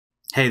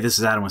Hey, this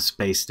is Adam with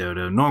Space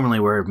Dodo. Normally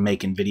we're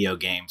making video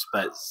games,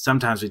 but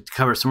sometimes we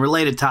cover some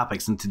related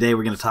topics, and today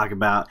we're going to talk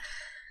about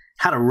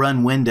how to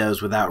run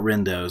Windows without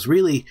Windows.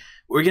 Really,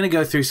 we're going to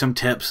go through some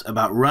tips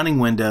about running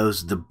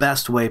Windows the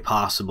best way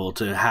possible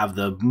to have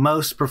the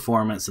most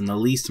performance and the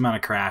least amount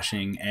of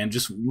crashing, and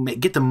just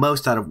get the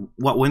most out of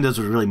what Windows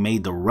was really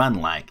made to run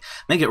like.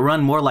 Make it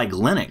run more like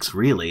Linux,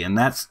 really, and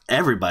that's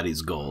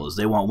everybody's goal, is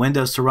they want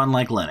Windows to run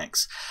like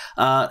Linux.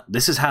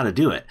 This is how to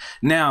do it.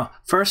 Now,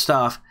 first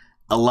off,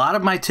 a lot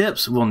of my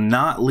tips will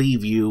not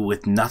leave you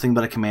with nothing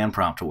but a command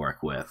prompt to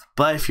work with.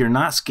 But if you're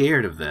not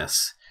scared of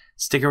this,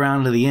 stick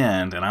around to the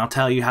end and I'll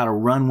tell you how to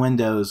run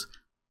Windows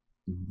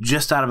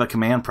just out of a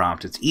command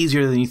prompt. It's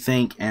easier than you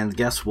think, and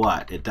guess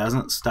what? It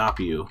doesn't stop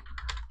you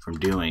from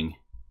doing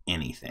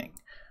anything.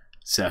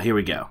 So here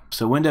we go.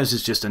 So Windows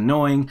is just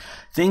annoying.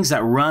 Things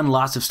that run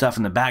lots of stuff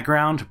in the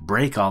background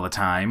break all the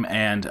time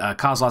and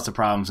cause lots of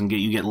problems, and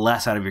you get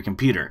less out of your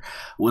computer.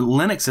 Well,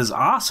 Linux is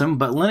awesome,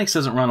 but Linux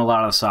doesn't run a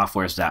lot of the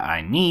softwares that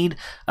I need.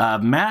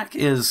 Mac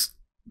is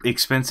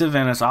expensive,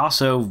 and it's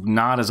also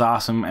not as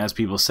awesome as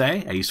people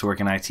say. I used to work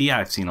in IT.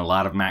 I've seen a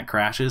lot of Mac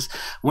crashes.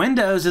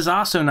 Windows is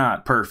also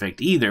not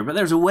perfect either, but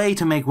there's a way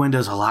to make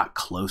Windows a lot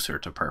closer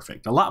to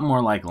perfect, a lot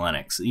more like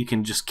Linux. You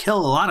can just kill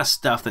a lot of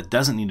stuff that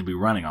doesn't need to be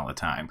running all the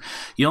time.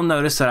 You'll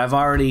notice that I've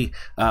already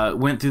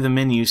went through the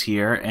menus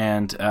here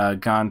and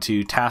gone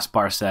to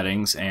taskbar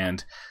settings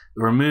and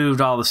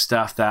removed all the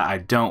stuff that I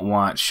don't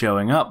want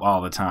showing up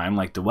all the time,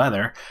 like the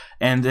weather.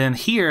 And then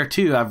here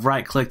too, I've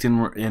right clicked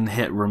and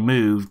hit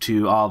remove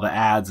to all the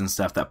ads and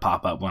stuff that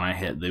pop up when I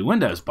hit the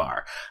Windows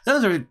bar.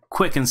 Those are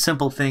quick and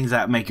simple things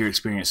that make your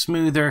experience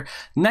smoother.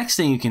 Next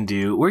thing you can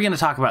do, we're going to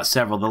talk about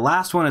several. The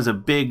last one is a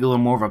little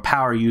more of a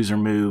power user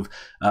move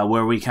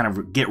where we kind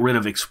of get rid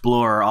of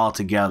Explorer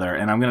altogether.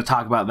 And I'm going to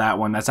talk about that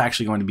one. That's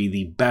actually going to be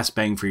the best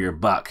bang for your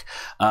buck.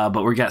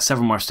 But we've got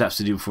several more steps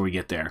to do before we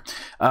get there.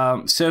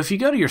 So if you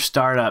go to your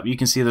startup, you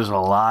can see there's a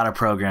lot of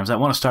programs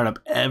that want to start up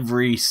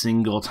every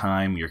single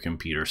time your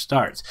computer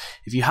starts.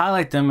 If you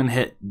highlight them and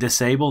hit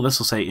disable, this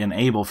will say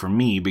enable for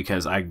me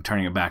because I'm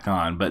turning it back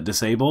on, but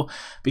disable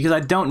because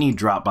I don't need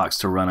Dropbox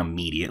to run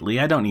immediately.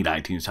 I don't need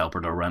iTunes Helper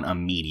to run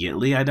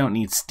immediately. I don't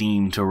need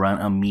Steam to run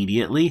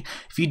immediately.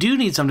 If you do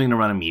need something to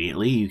run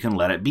immediately, you can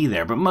let it be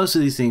there, but most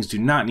of these things do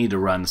not need to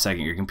run the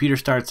second your computer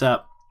starts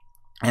up,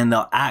 and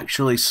they'll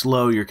actually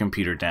slow your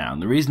computer down.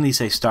 The reason these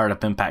say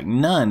startup impact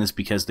none is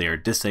because they are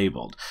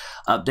disabled.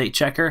 Update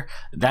checker,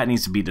 that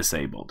needs to be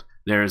disabled.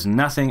 There is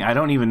nothing, I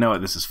don't even know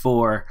what this is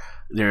for.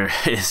 There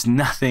is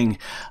nothing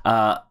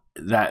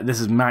that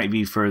this might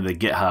be for the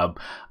GitHub.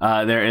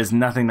 There is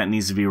nothing that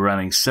needs to be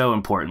running so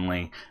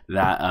importantly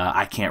that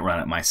I can't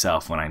run it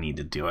myself when I need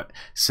to do it.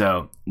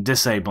 So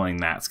disabling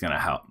that's going to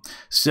help.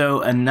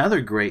 So another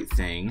great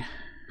thing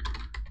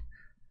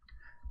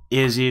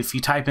is if you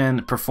type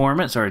in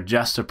performance or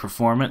adjust the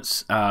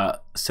performance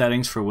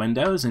settings for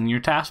Windows in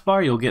your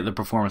taskbar, you'll get the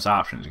performance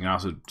options. You can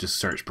also just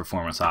search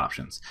performance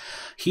options.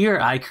 Here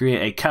I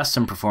create a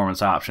custom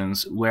performance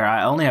options where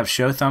I only have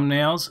show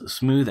thumbnails,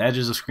 smooth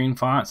edges of screen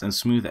fonts, and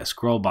smooth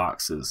scroll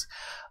boxes,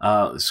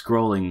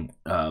 scrolling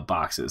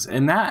boxes.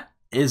 And that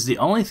is the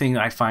only thing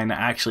that I find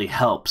that actually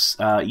helps.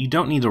 You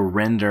don't need to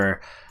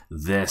render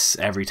this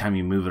every time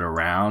you move it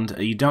around.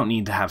 You don't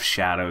need to have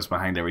shadows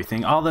behind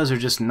everything. All those are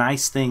just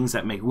nice things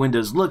that make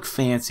Windows look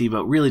fancy,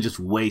 but really just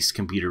waste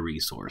computer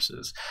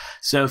resources.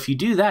 So if you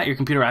do that, your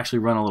computer will actually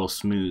run a little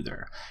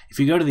smoother. If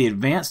you go to the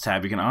Advanced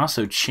tab, you can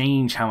also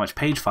change how much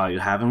page file you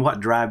have and what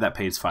drive that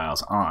page file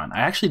is on. I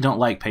actually don't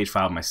like page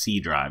file on my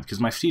C drive because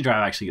my C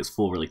drive actually gets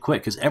full really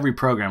quick because every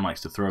program likes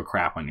to throw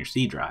crap on your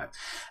C drive.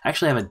 I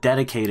actually have a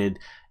dedicated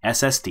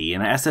SSD,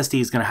 and an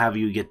SSD is going to have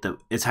you get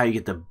it's how you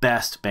get the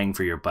best bang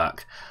for your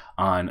buck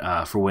on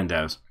for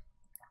Windows.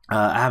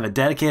 I have a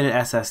dedicated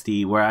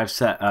SSD where I've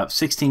set up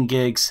 16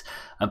 gigs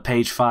of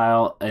page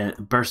file,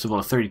 burstable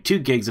to 32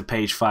 gigs of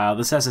page file.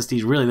 This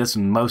SSD this is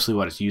mostly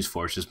what it's used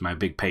for. It's just my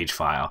big page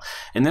file,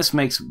 and this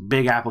makes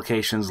big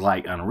applications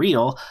like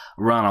Unreal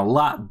run a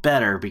lot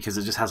better because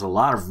it just has a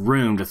lot of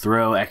room to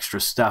throw extra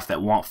stuff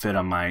that won't fit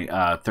on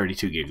my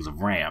 32 gigs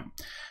of RAM.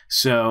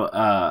 So,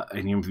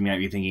 and you might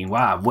be thinking,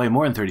 wow, I have way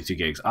more than 32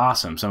 gigs.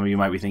 Awesome. Some of you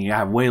might be thinking, I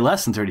have way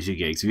less than 32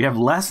 gigs. If you have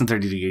less than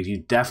 32 gigs,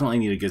 you definitely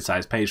need a good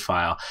sized page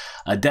file.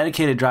 A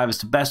dedicated drive is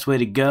the best way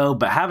to go,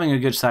 but having a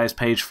good sized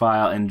page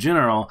file in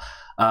general,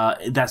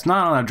 that's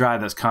not on a drive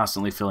that's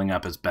constantly filling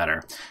up is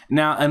better.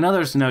 Now,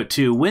 another note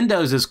too,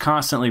 Windows is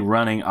constantly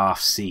running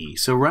off C.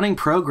 So running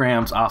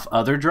programs off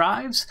other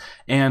drives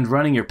and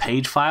running your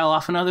page file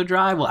off another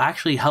drive will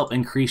actually help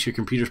increase your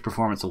computer's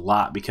performance a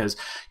lot because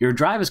your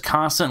drive is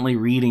constantly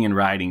reading and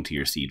writing to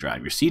your C drive.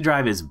 Your C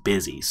drive is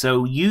busy.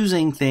 So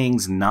using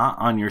things not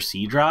on your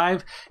C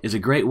drive is a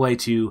great way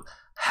to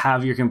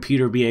have your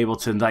computer be able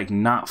to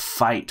not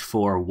fight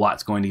for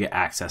what's going to get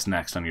access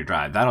next on your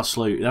drive. That'll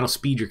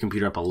speed your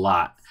computer up a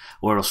lot,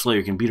 or it'll slow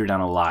your computer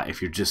down a lot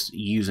if you're just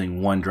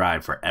using one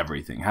drive for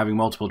everything. Having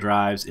multiple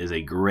drives is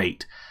a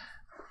great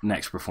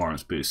next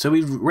performance boost. So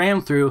we've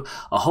ran through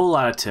a whole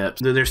lot of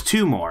tips. There's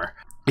two more.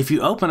 if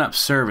you open up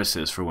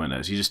services for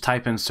Windows, you just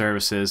type in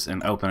services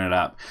and open it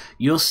up,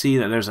 you'll see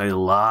that there's a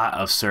lot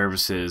of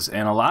services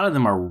and a lot of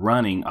them are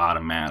running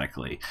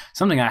automatically.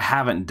 Something I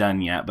haven't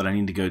done yet, but I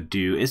need to go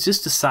do is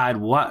just decide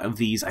what of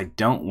these I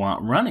don't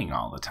want running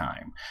all the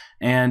time.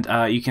 And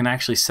you can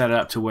actually set it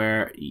up to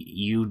where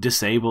you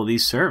disable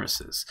these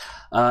services.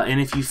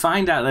 And if you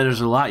find out that there's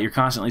a lot you're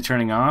constantly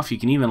turning off, you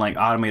can even like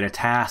automate a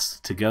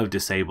task to go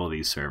disable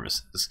these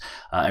services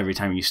every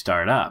time you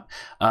start up.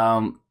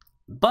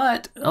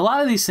 But a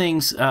lot of these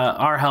things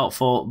are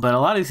helpful, but a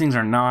lot of these things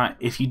are not.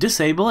 If you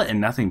disable it and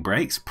nothing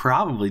breaks,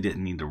 probably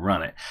didn't need to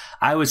run it.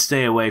 I would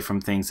stay away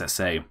from things that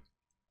say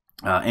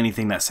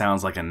anything that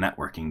sounds like a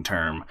networking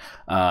term,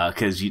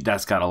 because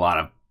that's got a lot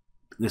of,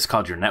 this is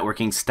called your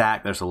networking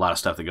stack. There's a lot of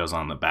stuff that goes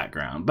on in the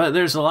background. But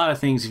there's a lot of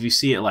things, if you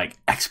see it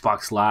like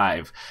Xbox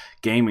Live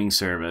gaming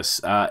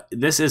service,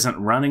 this isn't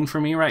running for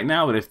me right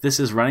now, but if this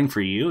is running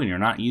for you and you're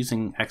not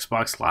using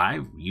Xbox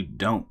Live, you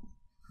don't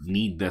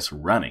need this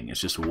running.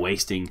 It's just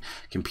wasting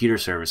computer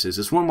services.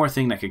 It's one more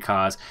thing that could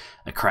cause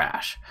a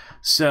crash.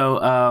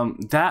 So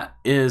that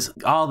is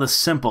all the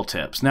simple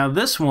tips. Now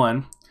this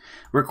one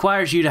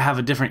requires you to have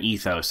a different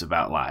ethos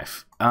about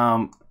life.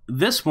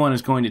 This one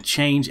is going to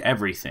change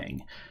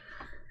everything.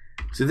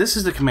 So this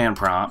is the command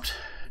prompt,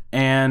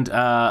 and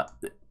I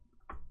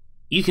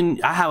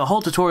have a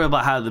whole tutorial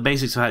about the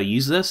basics of how to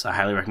use this. I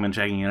highly recommend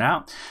checking it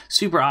out.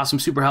 Super awesome,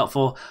 super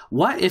helpful.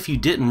 What if you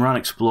didn't run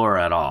Explorer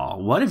at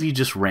all? What if you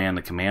just ran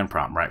the command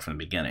prompt right from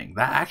the beginning?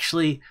 That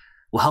actually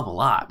will help a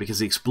lot, because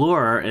the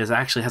Explorer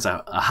actually has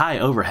a high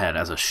overhead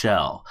as a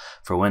shell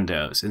for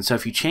Windows. And so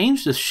if you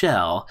change the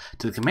shell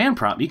to the command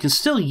prompt, you can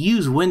still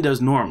use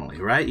Windows normally,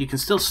 right? You can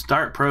still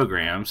start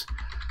programs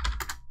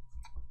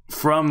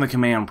from the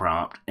command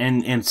prompt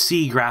and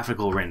see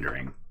graphical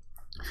rendering.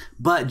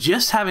 But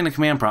just having the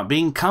command prompt,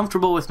 being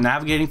comfortable with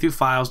navigating through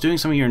files, doing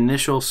some of your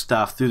initial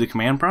stuff through the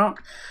command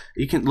prompt,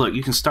 you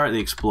can start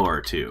the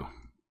Explorer too.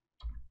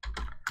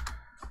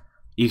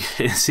 You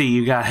can see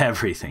you got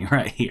everything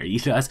right here.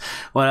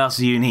 What else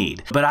do you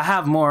need? But I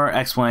have more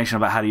explanation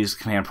about how to use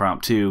the command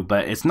prompt too,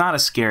 but it's not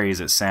as scary as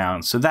it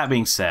sounds. So that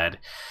being said,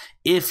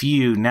 if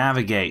you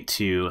navigate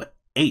to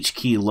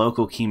HKey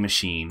local key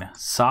machine,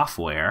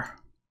 software,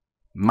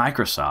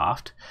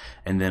 Microsoft,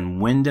 and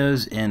then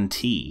Windows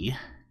NT,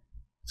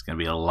 it's going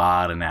to be a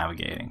lot of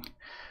navigating.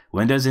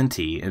 Windows NT,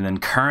 and then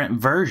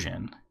current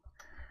version,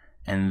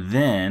 and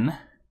then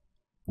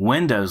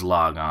Windows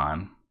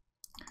logon,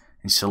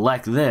 and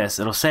select this.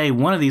 It'll say,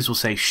 one of these will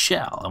say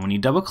shell, and when you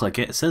double click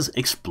it, it says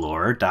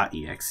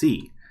explorer.exe.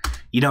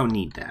 You don't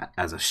need that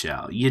as a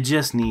shell. You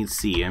just need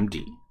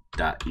cmd.exe,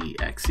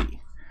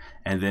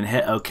 and then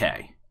hit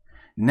OK.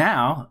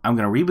 Now I'm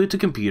going to reboot the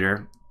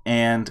computer,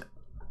 and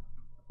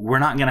we're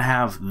not going to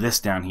have this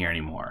down here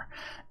anymore.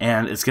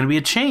 And it's going to be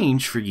a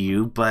change for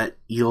you, but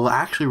you'll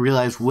actually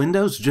realize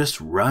Windows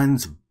just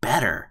runs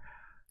better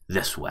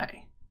this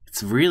way.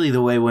 It's really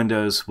the way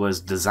Windows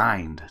was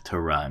designed to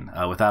run,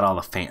 without all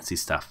the fancy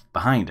stuff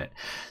behind it.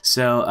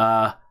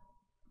 So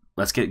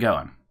let's get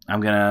going. I'm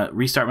going to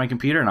restart my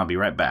computer and I'll be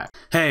right back.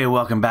 Hey,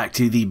 welcome back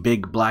to the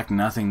big black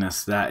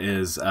nothingness that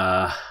is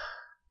the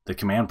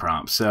command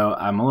prompt. So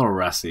I'm a little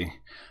rusty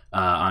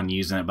on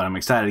using it, but I'm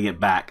excited to get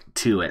back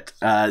to it.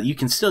 You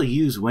can still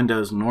use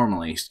Windows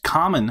normally.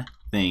 Common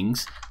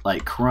things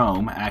like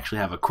Chrome actually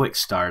have a quick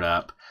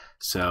startup.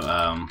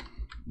 So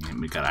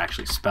we got to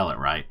actually spell it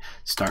right.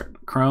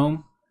 Start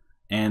Chrome,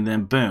 and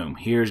then boom,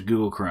 here's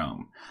Google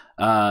Chrome.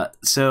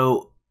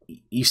 So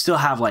you still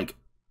have like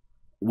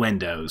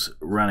Windows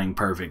running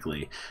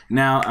perfectly.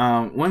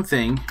 Now, one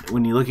thing,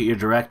 when you look at your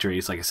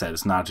directories, like I said,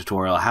 it's not a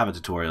tutorial. I have a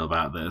tutorial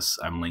about this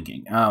I'm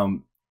linking.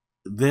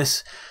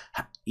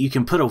 You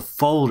can put a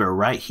folder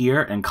right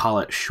here and call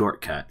it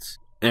shortcuts.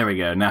 There we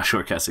go. Now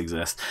shortcuts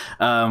exist.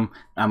 I'm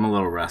a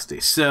little rusty.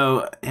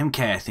 So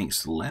MK, I think,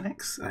 is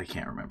Linux. I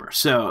can't remember.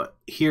 So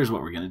here's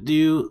what we're going to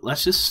do.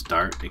 Let's just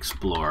start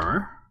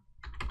Explorer.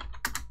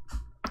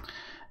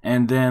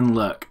 And then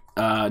look,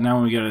 now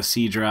when we go to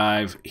C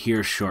drive,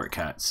 here's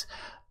shortcuts.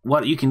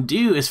 What you can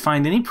do is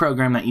find any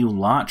program that you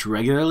launch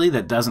regularly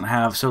that doesn't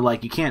have, so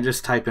like you can't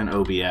just type in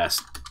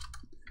OBS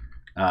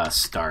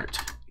start.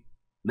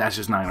 That's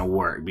just not going to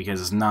work because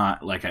it's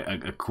not like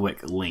a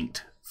quick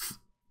linked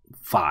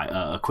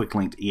file, a quick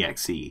linked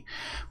exe.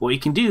 What you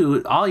can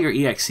do, all your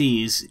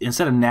exes,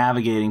 instead of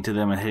navigating to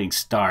them and hitting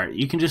start,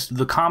 you can just,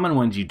 the common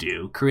ones you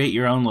do, create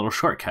your own little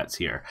shortcuts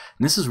here.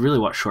 And this is really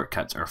what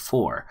shortcuts are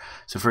for.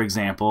 So for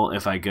example,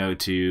 if I go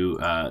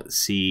to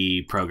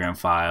C program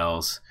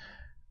files,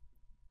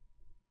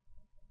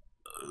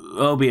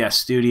 OBS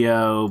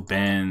Studio,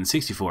 bin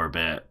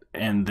 64-bit,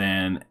 and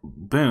then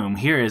boom,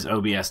 here is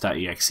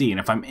obs.exe.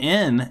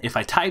 And if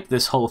I type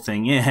this whole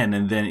thing in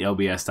and then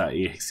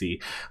obs.exe,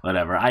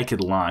 whatever, I could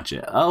launch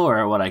it.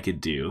 Or what I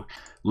could do,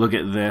 look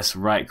at this,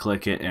 right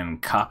click it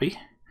and copy.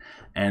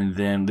 And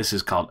then this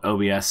is called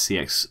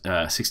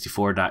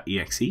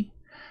obs.64.exe.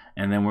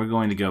 And then we're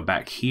going to go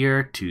back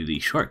here to the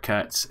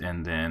shortcuts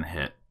and then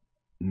hit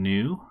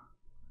new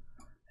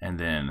and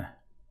then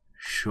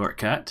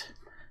shortcut.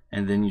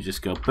 And then you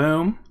just go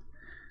boom.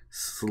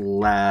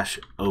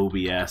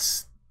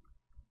 /OBS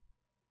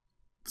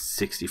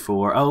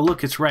 64. Oh,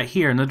 look, it's right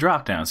here in the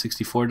dropdown,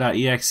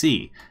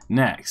 64.exe.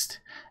 Next.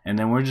 And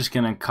then we're just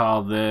going to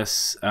call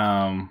this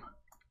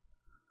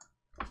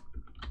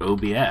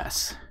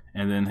OBS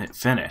and then hit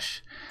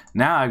finish.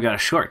 Now I've got a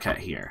shortcut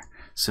here.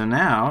 So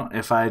now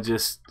if I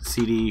just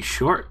cd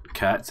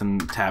shortcuts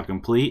and tab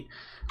complete,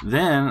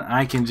 then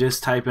I can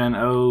just type in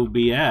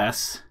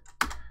OBS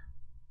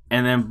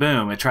and then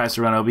boom, it tries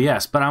to run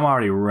OBS, but I'm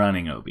already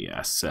running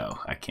OBS, so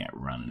I can't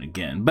run it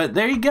again. But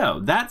there you go.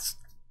 That's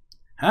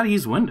how to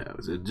use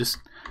Windows. It just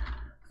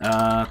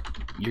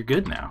you're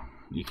good now.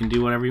 You can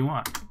do whatever you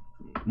want.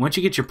 Once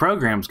you get your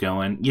programs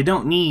going, you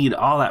don't need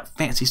all that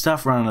fancy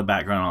stuff running in the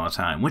background all the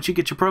time. Once you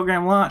get your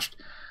program launched,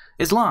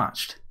 it's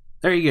launched.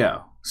 There you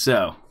go.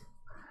 So,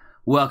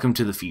 welcome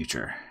to the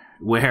future,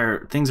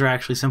 where things are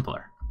actually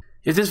simpler.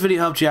 If this video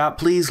helped you out,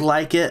 please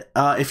like it.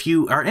 If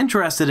you are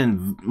interested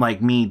in,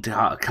 like me,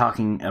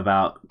 talking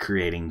about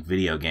creating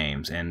video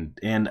games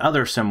and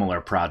other similar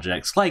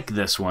projects like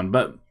this one,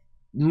 but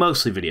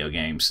mostly video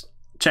games,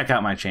 check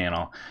out my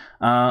channel.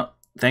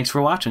 Thanks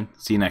for watching.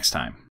 See you next time.